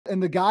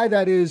and the guy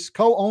that is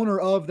co-owner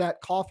of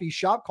that coffee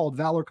shop called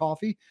Valor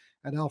Coffee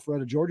at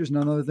Alpharetta, Georgia, is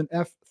none other than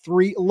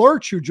F3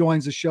 Lurch, who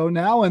joins the show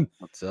now. And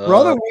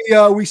brother,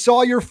 we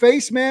saw your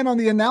face, man, on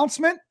the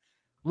announcement,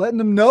 letting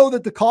them know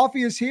that the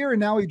coffee is here, and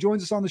now he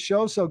joins us on the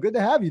show. So good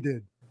to have you,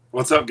 dude.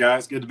 What's up,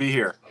 guys? Good to be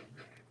here.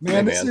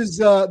 Man, this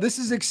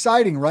is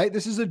exciting, right?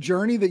 This is a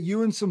journey that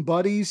you and some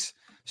buddies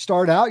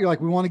start out. You're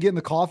like, we want to get in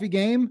the coffee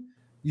game.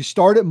 You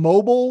start at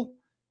mobile.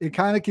 It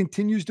kind of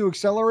continues to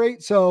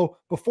accelerate. So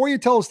before you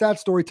tell us that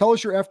story, tell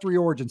us your F3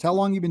 origins. How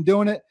long you been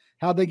doing it?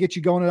 How'd they get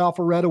you going at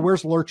Alpharetta?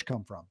 Where's Lurch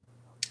come from?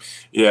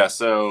 Yeah,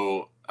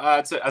 so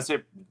I'd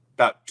say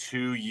about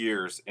 2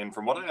 years. And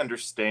from what I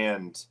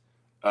understand,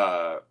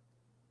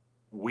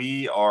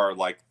 we are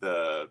like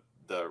the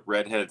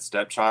redheaded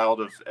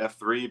stepchild of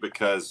F3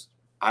 because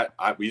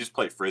we just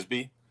play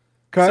Frisbee.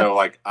 Okay. So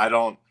like,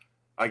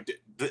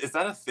 is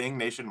that a thing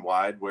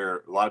nationwide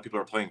where a lot of people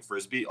are playing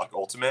Frisbee, like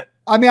Ultimate?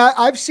 I mean,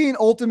 I've seen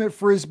Ultimate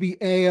Frisbee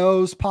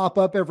AOs pop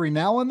up every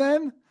now and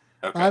then.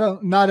 Okay.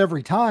 Not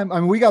every time. I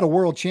mean, we got a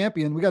world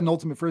champion. We got an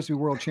Ultimate Frisbee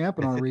world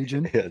champion in our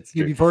region. If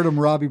you've heard him,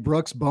 Robbie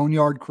Brooks,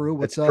 Boneyard Crew.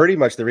 What's up? Pretty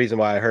much the reason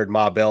why I heard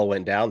Ma Bell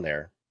went down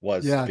there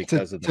was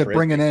because of the Frisbee.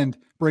 Bring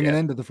an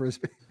end to the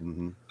Frisbee.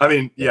 Mm-hmm. I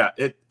mean,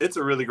 it's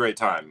a really great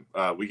time.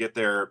 We get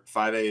there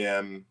 5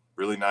 a.m.,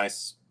 really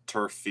nice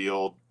turf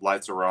field,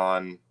 lights are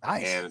on,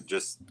 nice. And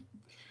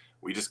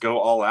we just go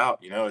all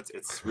out. You know,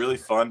 it's really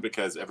fun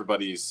because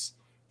everybody's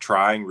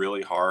trying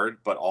really hard,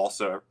 but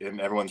also, and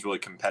everyone's really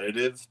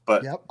competitive,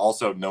 but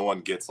also no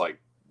one gets like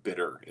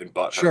bitter and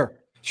butthurt. Sure.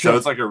 So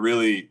it's like a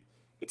really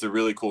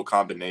cool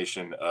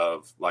combination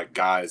of like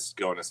guys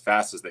going as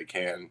fast as they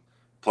can,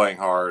 playing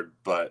hard,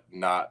 but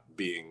not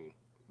being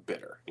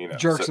bitter, you know,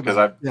 because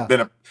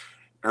I've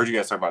heard you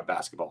guys talk about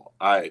basketball.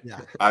 I've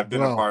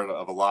been a part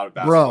of a lot of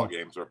basketball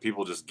games where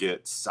people just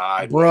get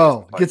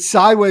sideways. Get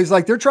sideways.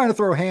 Like they're trying to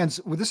throw hands.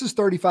 Well, this is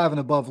 35 and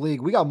above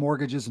league. We got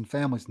mortgages and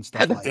families and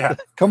stuff like that.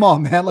 Come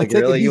on, man. Like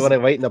really, you want to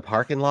wait in the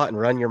parking lot and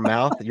run your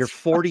mouth? You're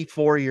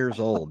 44 years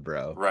old,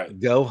 bro. Right.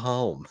 Go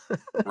home.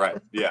 Right.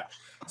 Yeah.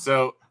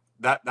 So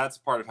that's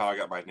part of how I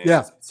got my name.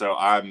 Yeah. So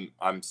I'm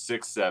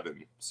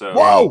 6'7". So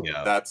whoa,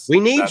 we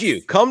need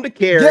you. Come to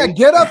Cary. Yeah,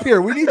 get up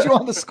here. We need you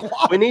on the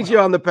squad. We need you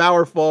on the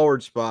power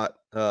forward spot.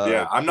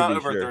 I'm not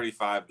over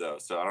 35 though,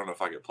 so I don't know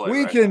if I could play.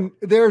 We can.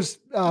 There's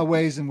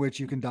ways in which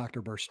you can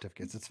doctor birth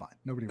certificates. It's fine.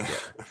 Nobody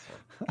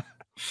will.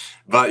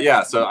 But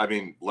yeah, so I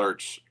mean,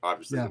 Lurch,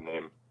 obviously the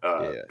name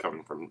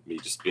coming from me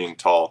just being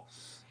tall.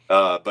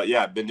 But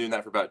yeah, I've been doing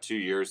that for about 2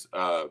 years.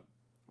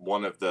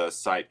 One of the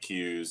site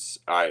cues,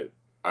 I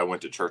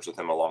went to church with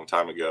him a long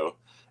time ago,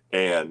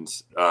 and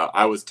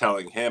I was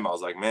telling him, I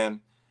was like,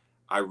 man,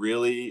 I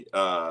really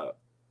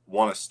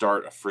want to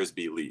start a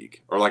Frisbee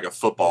league or like a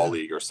football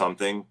league or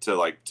something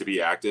to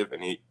be active.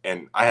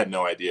 And I had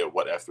no idea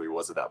what F3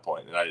 was at that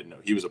point, and I didn't know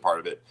he was a part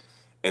of it.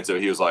 And so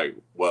he was like,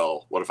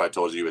 well, what if I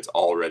told you it's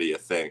already a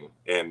thing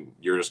and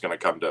you're just going to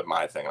come to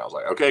my thing? And I was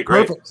like, okay,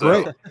 great. Perfect.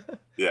 So, great.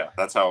 Yeah,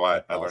 that's how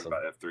I learned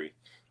about F3.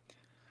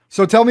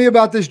 So tell me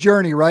about this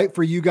journey, right?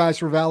 For you guys,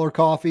 for Valor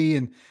Coffee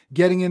and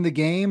getting in the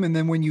game. And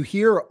then when you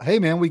hear, hey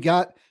man, we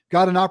got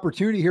an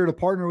opportunity here to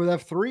partner with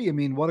F3. I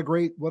mean, what a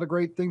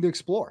great thing to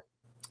explore.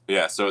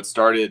 Yeah. So it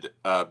started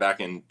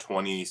back in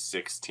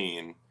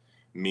 2016,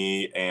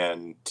 me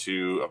and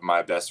two of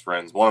my best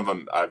friends. One of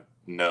them I've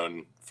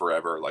known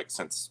forever, like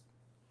since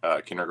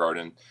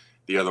kindergarten.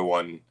 The other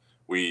one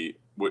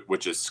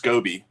which is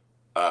Scobie,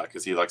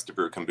 because he likes to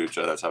brew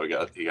kombucha. That's how he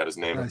got his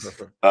name.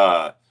 Nice.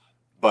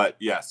 But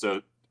yeah,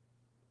 so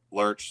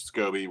Lurch,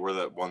 Scobie, we're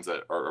the ones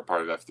that are a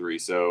part of F3.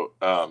 So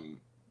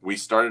we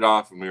started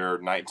off when we were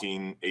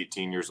 19,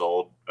 18 years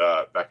old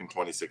back in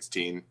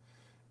 2016.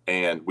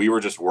 And we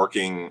were just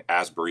working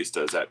as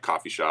baristas at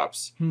coffee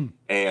shops.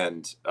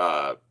 And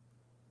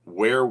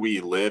where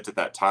we lived at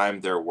that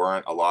time, there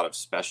weren't a lot of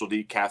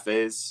specialty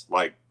cafes,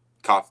 like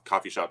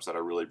coffee shops that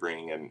are really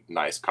bringing in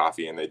nice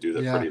coffee and they do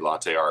the pretty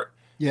latte art.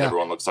 Yeah.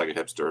 Everyone looks like a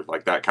hipster,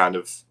 like that kind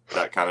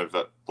of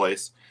a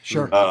place.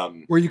 Sure.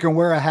 Where you can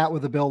wear a hat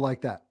with a bill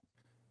like that.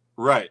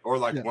 Right. Or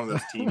like one of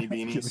those teeny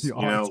beanies, you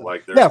know,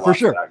 like there's for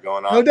sure. of that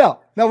going on. No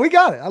doubt. No, we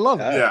got it. I love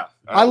it. Yeah.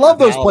 I love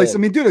those places. I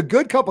mean, dude, a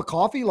good cup of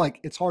coffee, like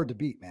it's hard to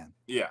beat, man.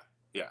 Yeah.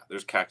 Yeah.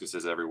 There's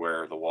cactuses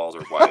everywhere. The walls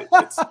are white.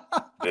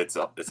 It's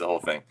a whole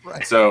thing.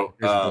 Right. So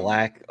there's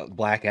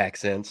black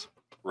accents.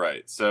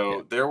 Right.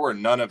 So there were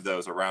none of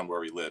those around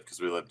where we lived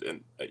because we lived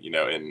in,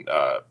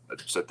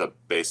 just at the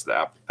base of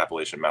the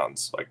Appalachian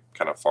Mountains, like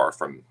kind of far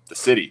from the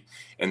city.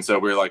 And so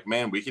we were like,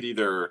 man, we could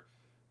either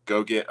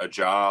go get a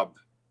job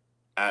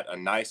at a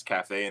nice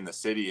cafe in the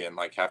city and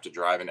like have to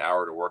drive an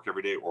hour to work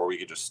every day, or we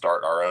could just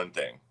start our own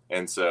thing.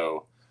 And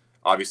so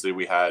obviously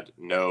we had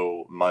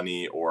no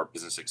money or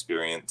business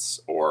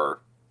experience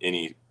or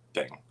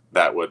anything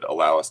that would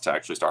allow us to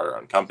actually start our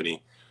own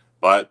company.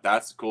 But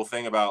that's the cool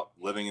thing about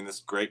living in this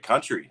great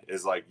country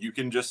is like you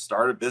can just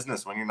start a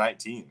business when you're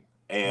 19.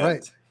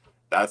 And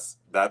that's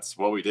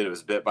what we did. It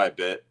was bit by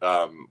bit.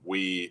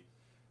 We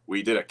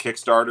did a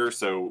Kickstarter.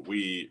 So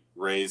we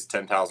raised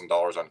 $10,000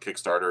 on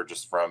Kickstarter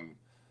just from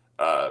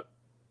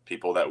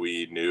people that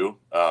we knew.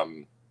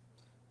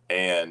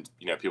 And,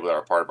 you know, people that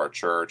are part of our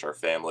church, our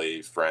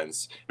family,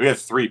 friends. We have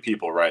 3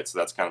 people, right? So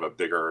that's kind of a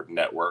bigger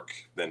network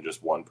than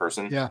just one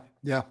person. Yeah.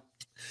 Yeah.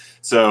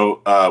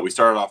 So we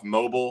started off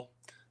mobile,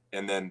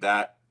 and then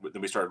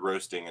we started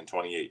roasting in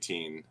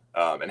 2018.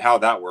 And how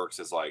that works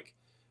is like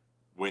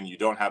when you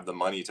don't have the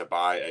money to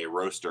buy a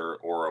roaster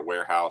or a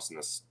warehouse in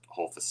this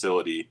whole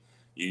facility,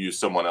 you use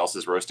someone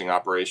else's roasting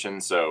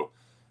operation. So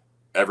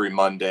every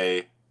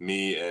Monday,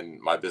 me and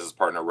my business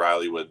partner,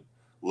 Riley, would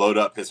load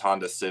up his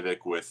Honda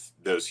Civic with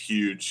those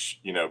huge,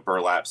 you know,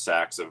 burlap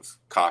sacks of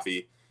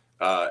coffee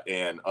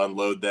and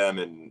unload them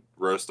and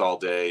roast all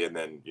day, and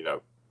then, you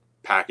know,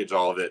 package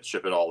all of it,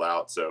 ship it all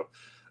out. So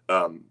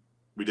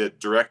we did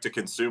direct to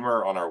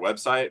consumer on our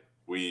website.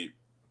 We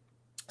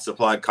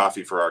supplied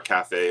coffee for our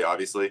cafe,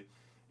 obviously.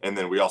 And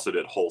then we also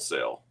did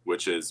wholesale,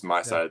 which is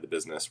my side of the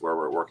business, where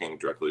we're working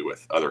directly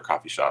with other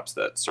coffee shops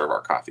that serve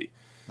our coffee.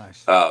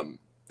 Nice.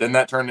 Then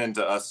that turned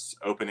into us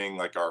opening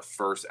like our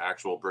first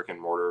actual brick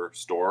and mortar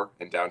store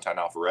in downtown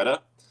Alpharetta.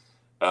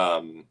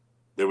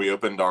 Then we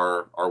opened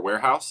our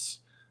warehouse,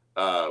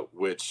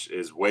 which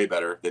is way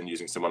better than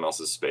using someone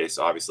else's space,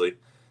 obviously.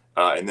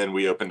 And then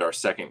we opened our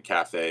second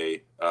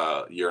cafe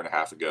a year and a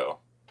half ago,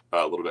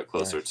 a little bit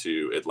closer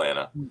to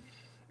Atlanta.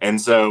 And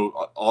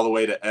so all the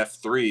way to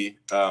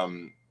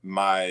F3,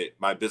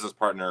 my business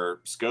partner,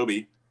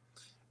 Scobie,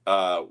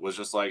 was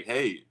just like,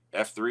 hey,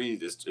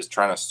 F3 is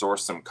trying to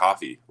source some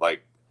coffee.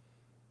 Like,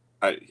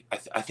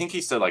 I think he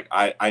said, like,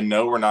 I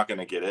know we're not going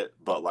to get it,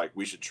 but like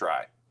we should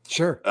try.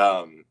 Sure.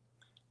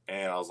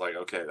 And I was like,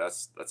 okay,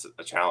 that's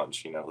a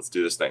challenge, you know, let's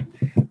do this thing.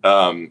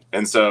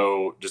 And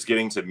so just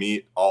getting to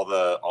meet all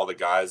the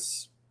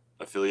guys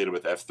affiliated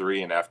with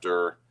F3, and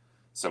after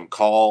some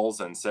calls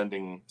and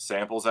sending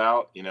samples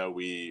out, you know,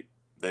 we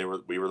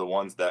were the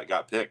ones that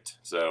got picked.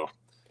 So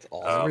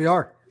we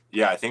are.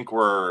 Yeah, I think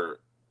we're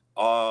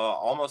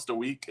almost a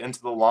week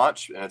into the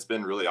launch, and it's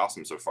been really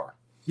awesome so far.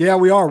 Yeah,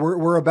 we are.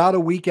 We're about a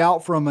week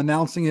out from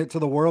announcing it to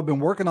the world. Been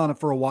working on it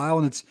for a while,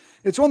 and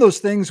it's one of those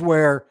things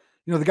where,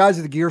 you know, the guys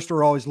at the gear store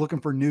are always looking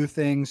for new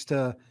things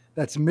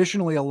that's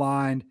missionally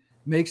aligned,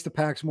 makes the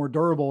packs more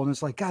durable. And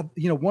it's like, God,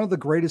 you know, one of the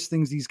greatest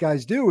things these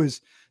guys do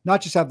is not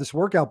just have this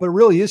workout, but it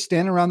really is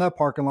standing around that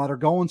parking lot or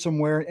going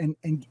somewhere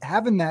and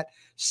having that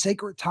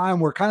sacred time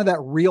where kind of that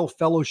real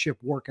fellowship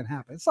work can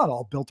happen. It's not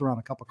all built around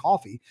a cup of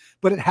coffee,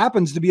 but it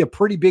happens to be a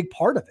pretty big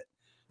part of it.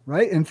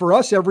 Right. And for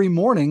us every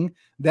morning,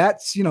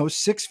 that's, you know,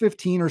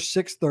 6:15 or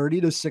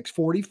 6:30 to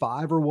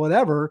 6:45 or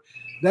whatever.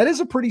 That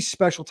is a pretty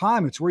special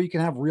time. It's where you can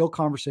have real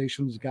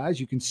conversations with guys.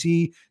 You can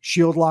see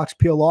shield locks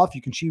peel off.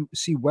 You can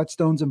see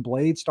whetstones and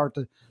blades start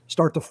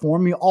to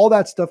form. All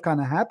that stuff kind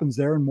of happens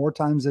there. And more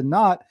times than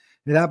not,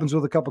 it happens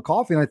with a cup of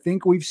coffee. And I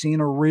think we've seen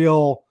a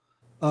real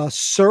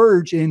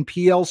surge in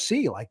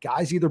PLC, like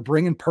guys either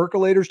bringing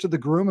percolators to the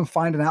groom and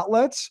finding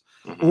outlets,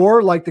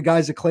 or like the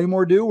guys at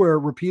Claymore do, where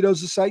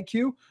Rapido's a site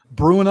queue,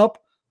 brewing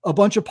up a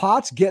bunch of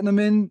pots, getting them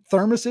in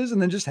thermoses, and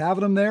then just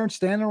having them there and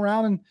standing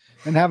around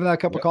and having that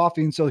cup of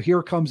coffee. And so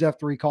here comes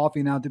F3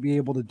 Coffee now to be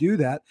able to do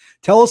that.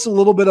 Tell us a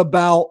little bit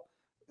about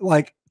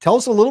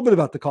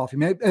the coffee,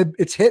 man.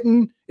 It's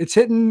hitting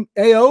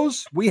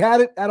AOs. We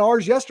had it at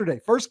ours yesterday.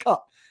 First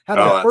cup. Had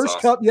the first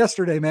cup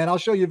yesterday, man. I'll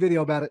show you a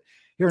video about it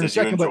here in a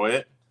second. Did you enjoy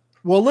it?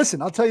 Well,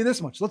 listen, I'll tell you this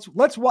much.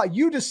 Let's what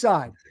you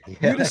decide.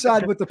 You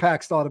decide what the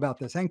packs thought about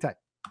this. Hang tight.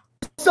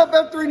 What's up,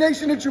 F3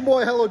 Nation? It's your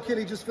boy Hello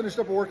Kitty. Just finished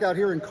up a workout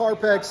here in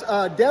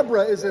Carpex.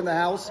 Deborah is in the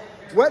house.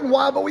 Wet and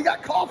wild, but we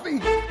got coffee.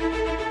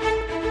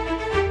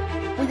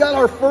 We got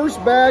our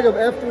first bag of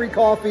F3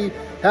 coffee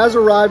has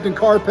arrived in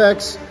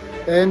Carpex,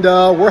 and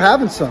we're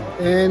having some,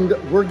 and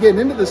we're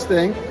getting into this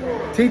thing.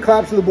 T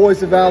claps to the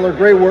boys of Valor.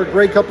 Great work.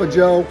 Great cup of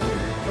Joe.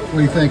 What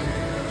do you think?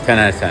 10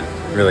 out of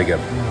 10. Really good.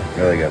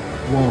 Really good.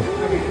 Whoa.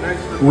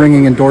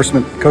 Ringing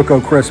endorsement,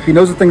 Cocoa Crisp. He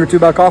knows a thing or two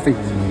about coffee.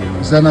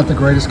 Is that not the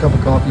greatest cup of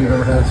coffee you've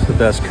ever had? It's the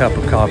best cup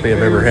of coffee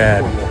I've ever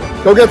had.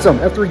 Go get some,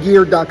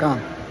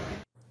 f3gear.com.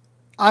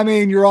 I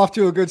mean, you're off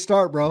to a good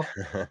start, bro.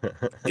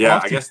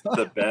 Yeah, I guess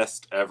the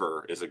best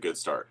ever is a good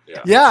start.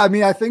 Yeah, I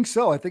mean, I think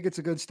so. I think it's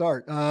a good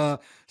start. So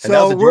and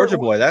that was a Georgia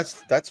boy.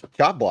 That's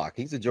Chop Block.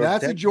 He's a Georgia.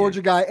 That's a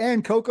Georgia guy.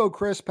 And Cocoa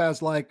Crisp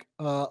has like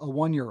a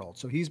 1-year-old.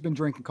 So he's been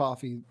drinking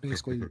coffee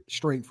basically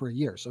straight for a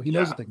year. So he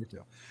knows a thing or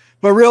two.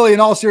 But really, in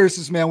all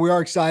seriousness, man, we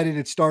are excited.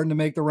 It's starting to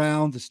make the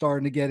rounds. It's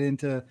starting to get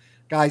into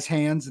guys'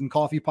 hands and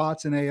coffee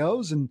pots and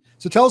AOs. And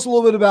so tell us a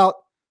little bit about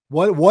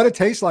what it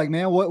tastes like,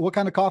 man. What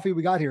kind of coffee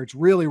we got here? It's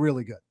really,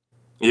 really good.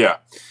 Yeah.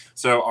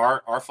 So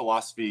our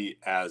philosophy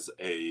as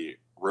a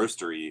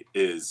roastery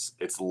is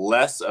it's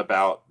less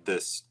about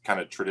this kind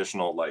of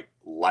traditional like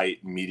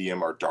light,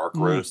 medium, or dark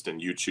roast,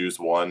 and you choose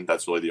one.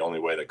 That's really the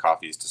only way that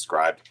coffee is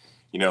described.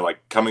 You know,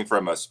 like coming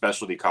from a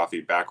specialty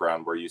coffee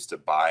background, we're used to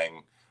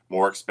buying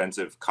more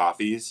expensive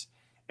coffees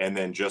and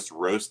then just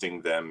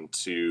roasting them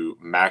to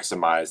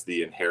maximize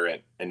the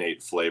inherent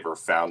innate flavor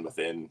found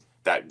within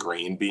that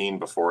green bean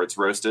before it's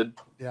roasted.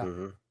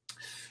 Yeah.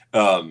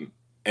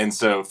 And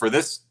so for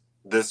this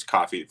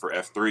coffee for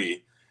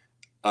F3,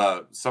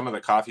 some of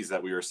the coffees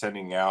that we were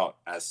sending out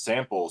as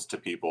samples to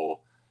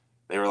people,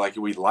 they were like,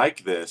 we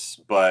like this,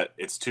 but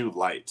it's too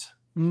light.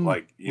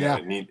 Like, you know,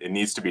 it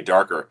needs to be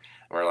darker.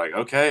 And we're like,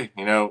 okay,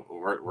 you know,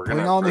 we're going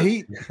to on the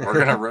heat. We're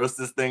going to roast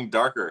this thing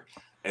darker.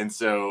 And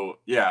so,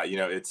 yeah, you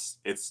know, it's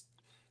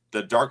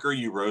the darker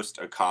you roast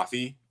a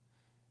coffee,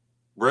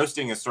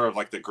 roasting is sort of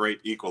like the great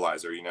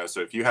equalizer, you know?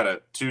 So if you had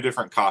two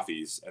different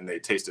coffees and they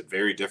tasted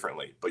very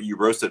differently, but you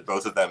roasted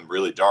both of them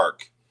really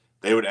dark,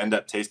 they would end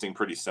up tasting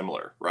pretty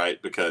similar,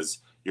 right? Because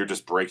you're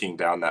just breaking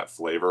down that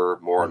flavor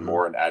more and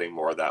more and adding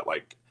more of that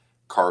like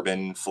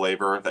carbon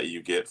flavor that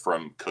you get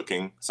from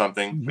cooking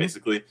something,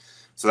 basically.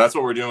 So that's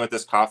what we're doing with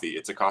this coffee.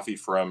 It's a coffee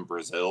from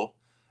Brazil.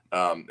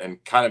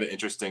 And kind of an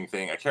interesting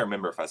thing, I can't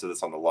remember if I said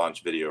this on the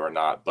launch video or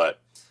not,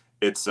 but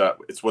it's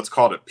what's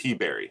called a pea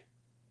berry.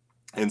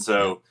 And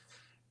so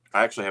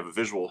I actually have a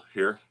visual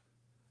here.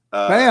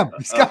 Bam!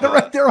 He's got it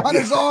right there on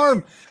his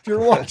arm. If you're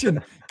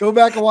watching, go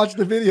back and watch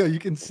the video. You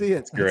can see it.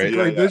 It's a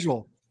great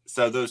visual.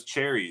 So those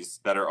cherries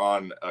that are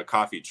on a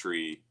coffee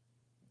tree,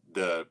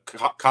 the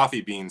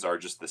coffee beans are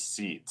just the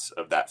seeds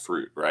of that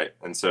fruit, right?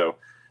 And so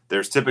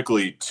there's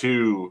typically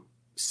 2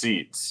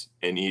 seeds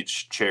in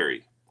each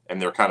cherry, and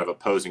they're kind of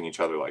opposing each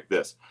other like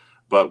this.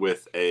 But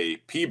with a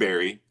pea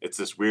berry, it's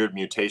this weird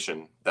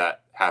mutation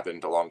that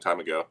happened a long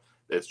time ago.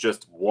 It's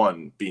just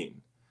 1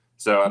 bean.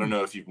 So I don't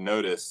know if you've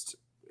noticed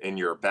in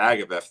your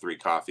bag of F3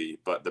 coffee,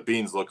 but the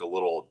beans look a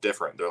little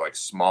different. They're like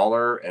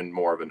smaller and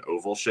more of an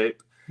oval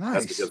shape. Nice.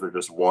 That's because they're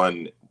just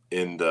 1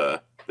 in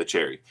the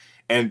cherry.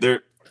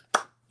 And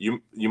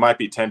you might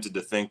be tempted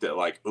to think that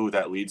like, oh,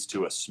 that leads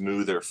to a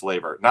smoother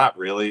flavor. Not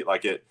really.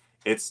 Like it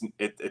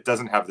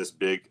doesn't have this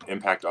big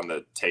impact on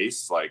the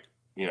taste. Like,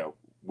 you know,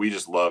 we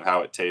just love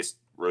how it tastes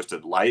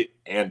roasted light,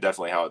 and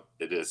definitely how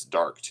it is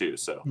dark too.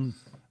 So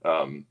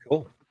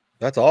cool.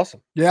 That's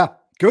awesome. Yeah.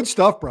 Good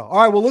stuff, bro.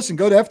 All right. Well, listen,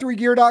 go to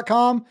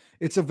f3gear.com.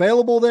 It's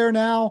available there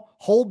now,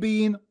 whole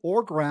bean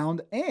or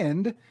ground.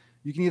 And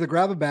you can either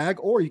grab a bag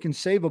or you can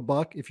save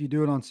 $1 if you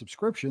do it on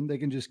subscription. They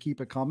can just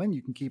keep it coming.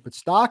 You can keep it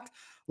stocked,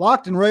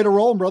 locked, and ready to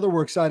roll. And brother,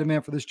 we're excited,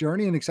 man, for this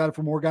journey, and excited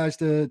for more guys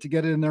to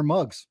get it in their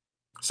mugs.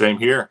 Same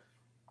here.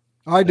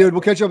 All right, dude. We'll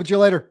catch up with you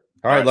later.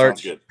 All right,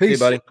 Lurch. Peace. See you,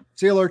 buddy.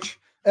 See you, Lurch.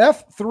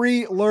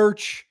 F3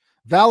 Lurch,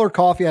 Valor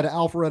Coffee out of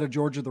Alpharetta,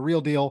 Georgia, the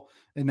real deal,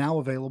 and now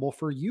available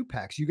for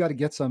U-Packs. You got to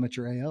get some at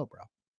your AO, bro.